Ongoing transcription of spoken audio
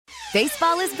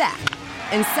Baseball is back,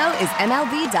 and so is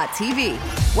MLB.tv.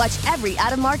 Watch every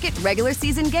out-of-market regular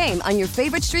season game on your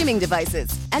favorite streaming devices,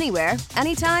 anywhere,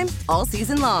 anytime, all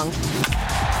season long.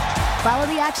 Follow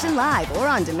the action live or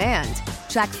on demand.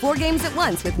 Track 4 games at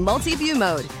once with multi-view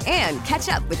mode and catch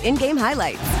up with in-game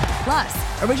highlights.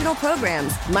 Plus, original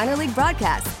programs, minor league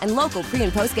broadcasts, and local pre-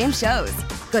 and post-game shows.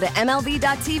 Go to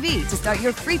MLB.tv to start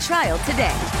your free trial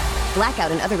today.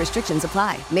 Blackout and other restrictions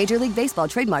apply. Major League Baseball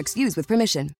trademarks used with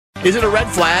permission. Is it a red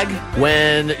flag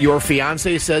when your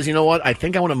fiancé says, you know what, I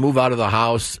think I want to move out of the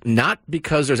house, not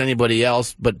because there's anybody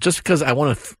else, but just because I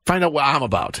want to find out what I'm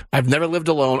about? I've never lived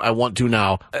alone. I want to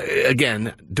now.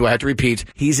 Again, do I have to repeat?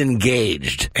 He's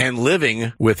engaged and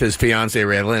living with his fiancée,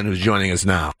 Raelynn, who's joining us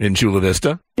now in Chula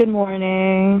Vista. Good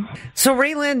morning. So,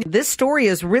 Raelynn, this story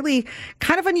is really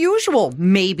kind of unusual,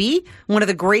 maybe. One of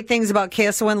the great things about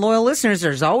KSON loyal listeners,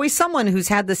 there's always someone who's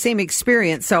had the same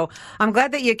experience. So I'm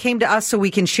glad that you came to us so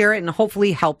we can share it and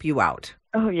hopefully help you out.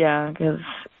 Oh, yeah, because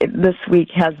this week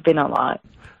has been a lot.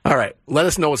 All right. Let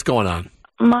us know what's going on.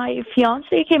 My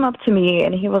fiancé came up to me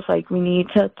and he was like, we need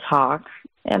to talk.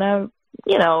 And I,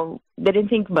 didn't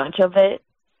think much of it.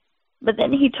 But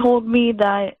then he told me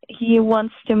that he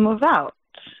wants to move out.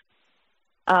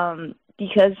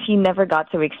 Because he never got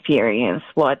to experience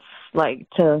what's like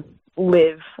to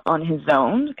live on his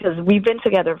own. Because we've been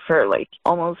together for like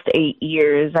almost 8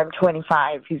 years. I'm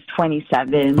 25. He's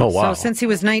 27. Oh, wow. So since he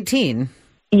was 19.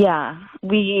 Yeah,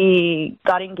 we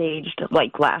got engaged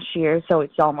like last year, so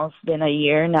it's almost been a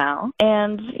year now.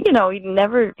 And, it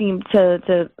never seemed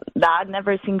that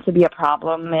never seemed to be a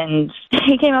problem. And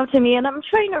he came up to me, and I'm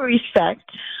trying to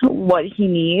respect what he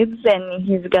needs, and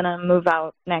he's going to move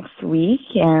out next week.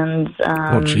 And,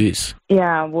 oh, jeez.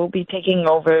 Yeah, we'll be taking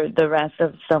over the rest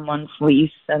of someone's lease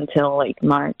until like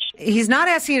March. He's not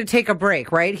asking you to take a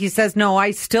break, right? He says, no,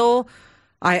 I still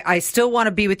want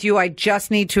to be with you. I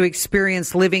just need to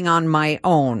experience living on my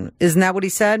own. Isn't that what he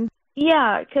said?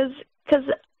 Yeah, because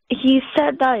he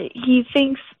said that he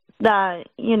thinks that,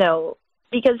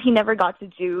 because he never got to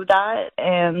do that,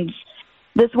 and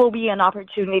this will be an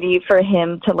opportunity for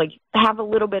him to, like, have a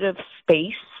little bit of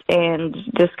space and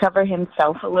discover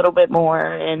himself a little bit more,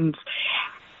 and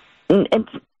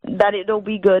that it'll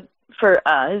be good for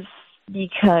us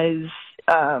because,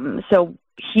 so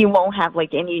he won't have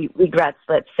like any regrets,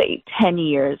 let's say 10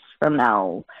 years from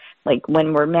now, like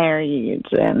when we're married.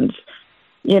 And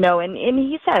and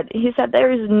he said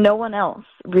there is no one else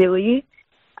really,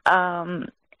 and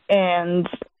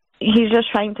he's just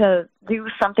trying to do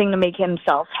something to make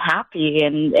himself happy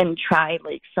and try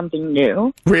like something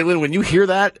new. Raelynn, when you hear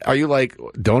that, are you like,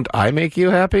 don't I make you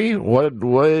happy? What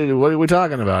are we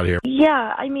talking about here?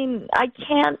 Yeah, I mean, I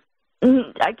can't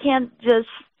just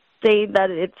say that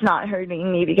it's not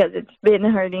hurting me because it's been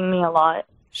hurting me a lot.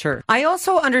 Sure. I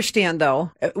also understand,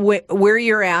 though, where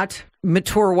you're at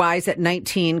mature-wise at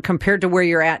 19 compared to where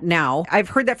you're at now. I've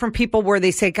heard that from people where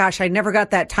they say, gosh, I never got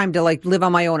that time to like live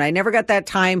on my own. I never got that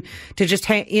time to just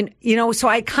hang in, so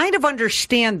I kind of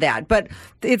understand that, but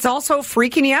it's also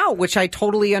freaking you out, which I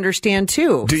totally understand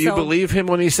too. Do you believe him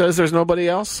when he says there's nobody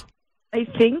else? I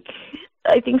think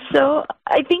so.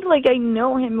 I think like I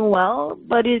know him well,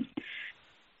 but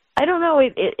I don't know.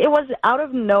 It was out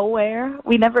of nowhere.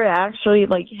 We never actually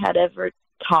like had ever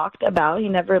talked about. He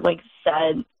never like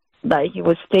said that he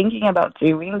was thinking about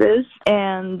doing this.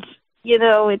 And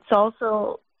it's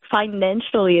also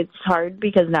financially it's hard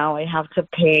because now I have to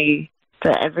pay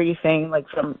for everything, like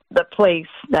from the place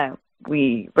that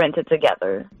we rented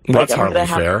together. That's like, hardly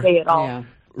fair. To pay it all. Yeah.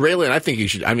 Raelynn, I think you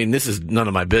should. I mean, this is none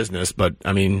of my business, but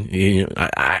I mean,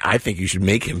 I think you should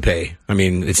make him pay. I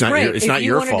mean, it's not. Right. It's not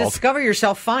your fault. If you want to discover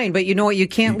yourself, fine. But you know what? You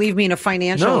can't leave me in a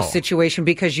financial situation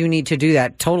because you need to do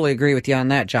that. Totally agree with you on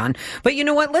that, John. But you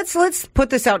know what? Let's put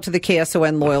this out to the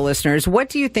KSON loyal listeners. What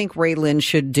do you think Raelynn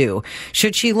should do?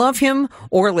 Should she love him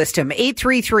or list him?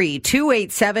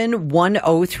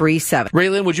 833-287-1037.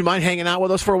 Raelynn, would you mind hanging out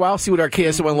with us for a while? See what our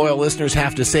KSON loyal listeners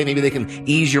have to say. Maybe they can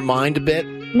ease your mind a bit.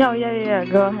 No, yeah.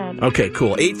 Go ahead. Okay,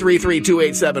 cool.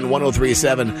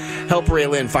 833-287-1037. Help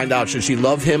Raelynn find out, should she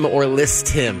love him or list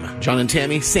him? John and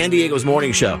Tammy, San Diego's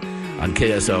morning show on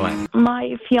KSON.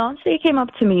 My fiancé came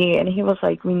up to me and he was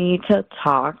like, we need to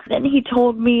talk. Then he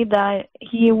told me that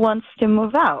he wants to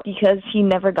move out because he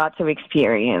never got to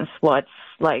experience what's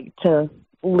like to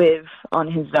live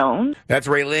on his own. That's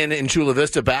Raelynn in Chula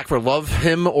Vista, back for Love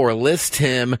Him or List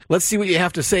Him. Let's see what you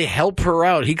have to say. Help her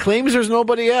out. He claims there's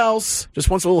nobody else. Just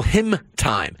wants a little him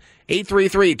time.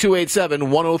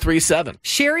 833-287-1037.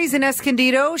 Sherry's in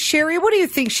Escondido. Sherry, what do you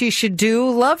think she should do?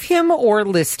 Love him or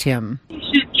list him? You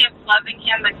should give loving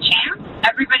him a chance.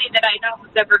 Everybody that I know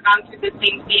who's ever gone through the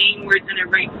same thing, where it's in a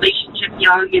relationship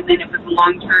young and then it was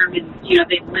long term and,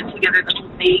 they've lived together the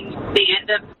whole thing, they end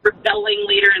up rebelling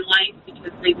later in life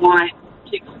because they want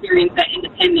to experience that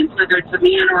independence, whether it's a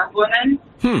man or a woman.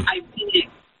 I've seen it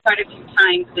quite a few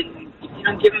times, and if you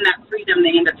don't give them that freedom,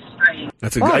 they end up straying.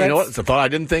 That's it's a thought I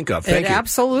didn't think of. Thank you.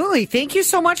 Absolutely. Thank you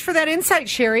so much for that insight,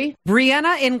 Sherry.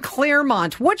 Brianna in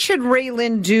Claremont, what should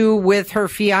Raelynn do with her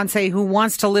fiance who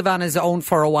wants to live on his own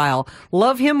for a while?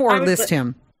 Love him or list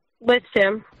him? List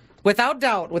him. Without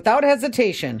doubt, without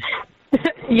hesitation.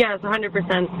 Yes,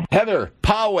 100%. Heather,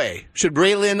 Poway, should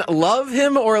Raelynn love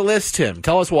him or list him?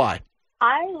 Tell us why.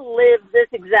 I lived this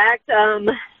exact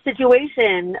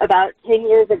situation about 10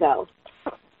 years ago.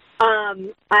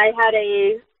 I had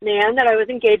a man that I was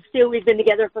engaged to. We'd been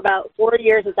together for about 4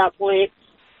 years at that point.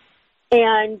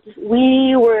 And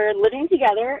we were living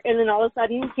together, and then all of a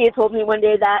sudden he had told me one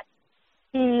day that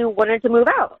he wanted to move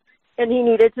out, and he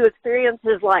needed to experience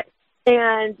his life.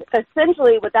 And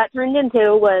essentially what that turned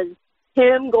into was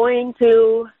him going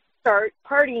to start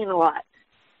partying a lot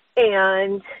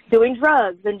and doing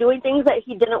drugs and doing things that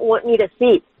he didn't want me to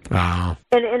see. Wow.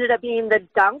 And it ended up being the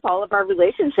downfall of our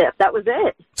relationship. That was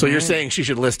it. So you're saying she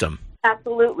should list him?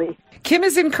 Absolutely. Kim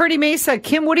is in Kearny Mesa.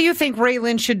 Kim, what do you think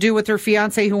Raelynn should do with her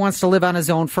fiancé who wants to live on his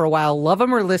own for a while? Love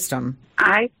him or list him?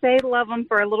 I say love him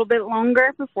for a little bit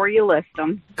longer before you list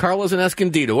him. Carla's in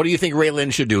Escondido. What do you think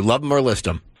Raelynn should do? Love him or list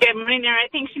him? Good morning there. I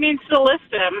think she needs to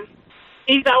list him.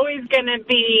 He's always going to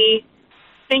be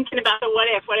thinking about the what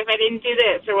if. What if I didn't do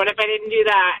this or what if I didn't do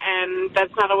that? And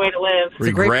that's not a way to live.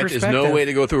 Regret is no way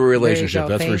to go through a relationship.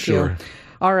 That's for sure.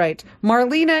 All right.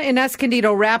 Marlena in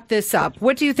Escondido, wrap this up.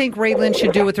 What do you think Raelynn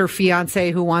should do with her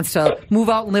fiancé who wants to move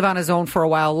out and live on his own for a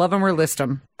while? Love him or list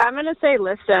him? I'm going to say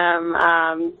list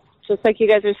him. Just like you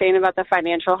guys are saying about the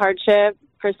financial hardship,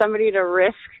 for somebody to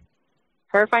risk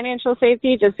her financial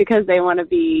safety just because they want to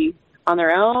be on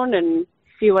their own and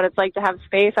see what it's like to have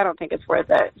space, I don't think it's worth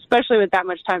it, especially with that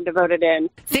much time devoted in.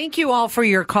 Thank you all for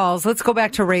your calls. Let's go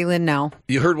back to Raelynn now.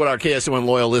 You heard what our KSON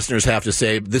loyal listeners have to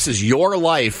say. This is your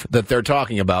life that they're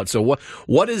talking about. So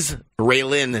what is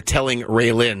Raelynn telling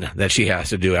Raelynn that she has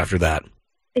to do after that?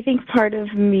 I think part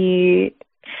of me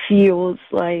feels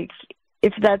like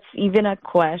if that's even a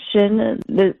question,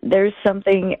 there's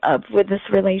something up with this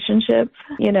relationship,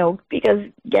 because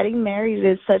getting married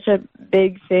is such a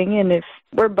big thing. And if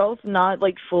we're both not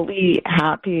fully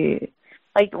happy,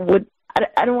 I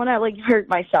don't want to hurt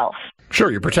myself.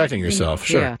 Sure. You're protecting yourself.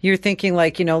 Sure. Yeah. You're thinking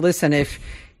listen, if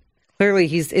clearly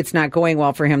it's not going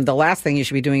well for him, the last thing you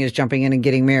should be doing is jumping in and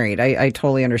getting married. I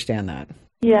totally understand that.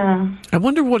 Yeah. I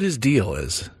wonder what his deal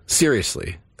is.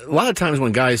 Seriously. A lot of times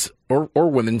when guys or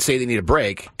women say they need a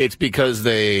break, it's because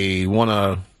they want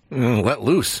to let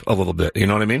loose a little bit. You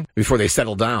know what I mean? Before they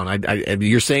settle down.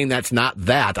 You're saying that's not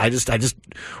that. I just,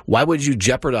 why would you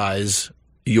jeopardize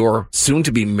your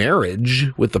soon-to-be marriage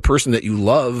with the person that you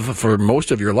love for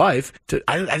most of your life?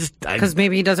 Because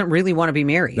maybe he doesn't really want to be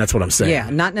married. That's what I'm saying. Yeah,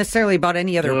 not necessarily about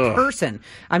any other person.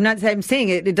 I'm saying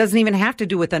it doesn't even have to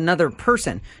do with another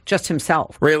person, just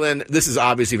himself. Raelynn, this is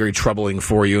obviously very troubling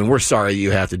for you, and we're sorry you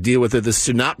have to deal with it. This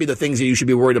should not be the things that you should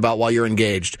be worried about while you're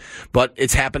engaged. But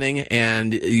it's happening,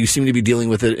 and you seem to be dealing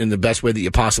with it in the best way that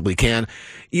you possibly can.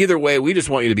 Either way, we just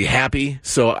want you to be happy.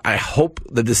 So I hope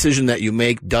the decision that you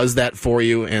make does that for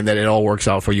you, and that it all works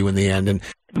out for you in the end. And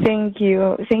thank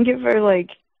you for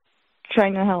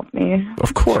trying to help me.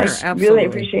 Of course, sure, really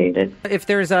appreciate it. If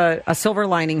there's a silver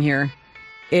lining here,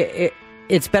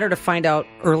 it's better to find out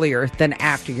earlier than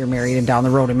after you're married and down the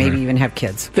road, and maybe even have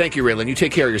kids. Thank you, Raelynn. You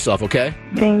take care of yourself, okay?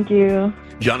 Thank you.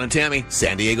 John and Tammy,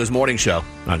 San Diego's morning show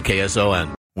on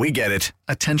KSON. We get it.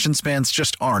 Attention spans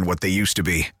just aren't what they used to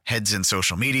be. Heads in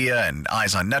social media and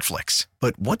eyes on Netflix.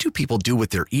 But what do people do with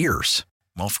their ears?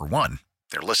 Well, for one,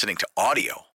 they're listening to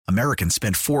audio. Americans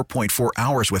spend 4.4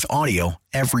 hours with audio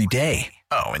every day.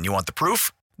 Oh, and you want the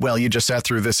proof? Well, you just sat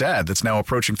through this ad that's now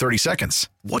approaching 30 seconds.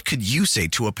 What could you say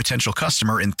to a potential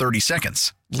customer in 30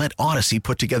 seconds? Let Odyssey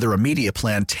put together a media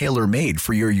plan tailor-made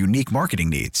for your unique marketing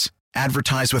needs.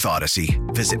 Advertise with Odyssey.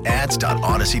 Visit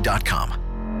ads.odyssey.com.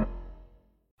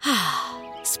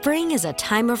 Spring is a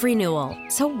time of renewal,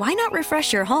 so why not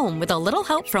refresh your home with a little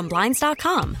help from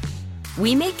Blinds.com?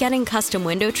 We make getting custom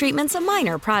window treatments a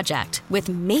minor project with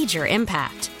major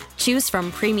impact. Choose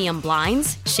from premium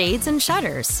blinds, shades, and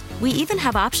shutters. We even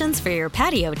have options for your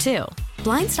patio, too.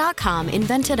 Blinds.com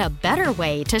invented a better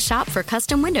way to shop for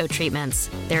custom window treatments.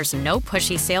 There's no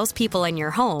pushy salespeople in your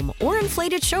home or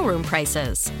inflated showroom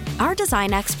prices. Our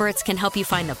design experts can help you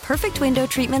find the perfect window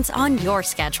treatments on your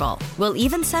schedule. We'll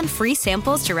even send free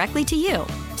samples directly to you.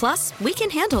 Plus, we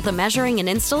can handle the measuring and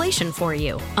installation for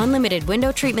you. Unlimited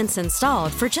window treatments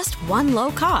installed for just one low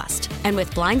cost. And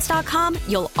with Blinds.com,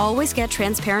 you'll always get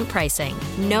transparent pricing.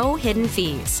 No hidden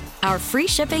fees. Our free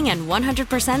shipping and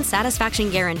 100% satisfaction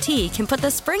guarantee can put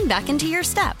the spring back into your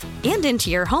step and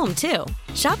into your home, too.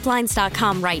 Shop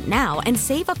Blinds.com right now and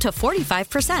save up to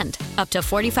 45%. Up to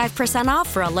 45% off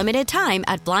for a limited time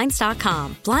at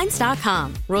Blinds.com.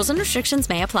 Blinds.com. Rules and restrictions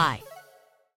may apply.